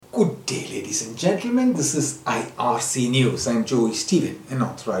Good day, ladies and gentlemen. This is IRC News. I'm Joey Stephen, an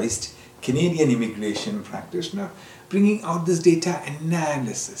authorized Canadian immigration practitioner, bringing out this data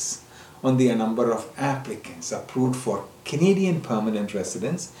analysis on the number of applicants approved for Canadian permanent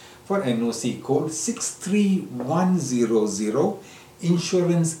residence for NOC code 63100,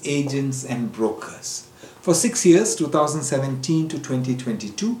 insurance agents and brokers, for 6 years, 2017 to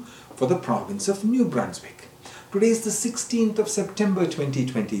 2022, for the province of New Brunswick. Today is the 16th of September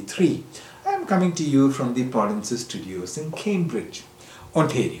 2023. I am coming to you from the Provinces Studios in Cambridge,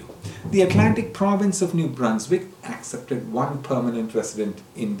 Ontario. The Atlantic province of New Brunswick accepted one permanent resident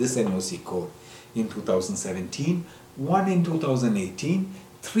in this NOC code in 2017, one in 2018,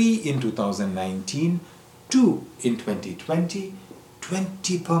 three in 2019, two in 2020,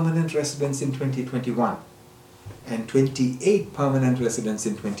 20 permanent residents in 2021. And 28 permanent residents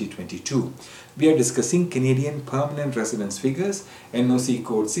in 2022. We are discussing Canadian permanent residence figures, NOC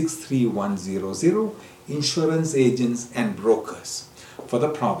code 63100, insurance agents and brokers, for the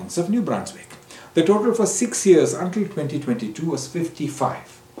province of New Brunswick. The total for 6 years until 2022 was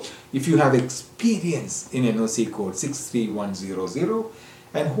 55. If you have experience in NOC code 63100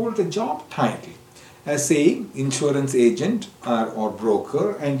 and hold a job title as say insurance agent or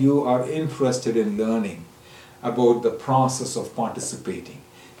broker, and you are interested in learning about the process of participating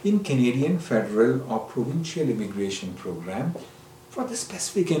in Canadian federal or provincial immigration program for the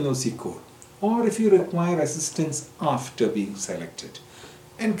specific NOC code, or if you require assistance after being selected,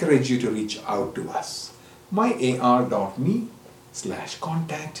 encourage you to reach out to us.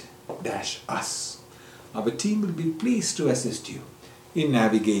 myar.me/contact-us. Our team will be pleased to assist you in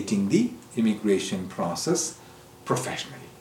navigating the immigration process professionally.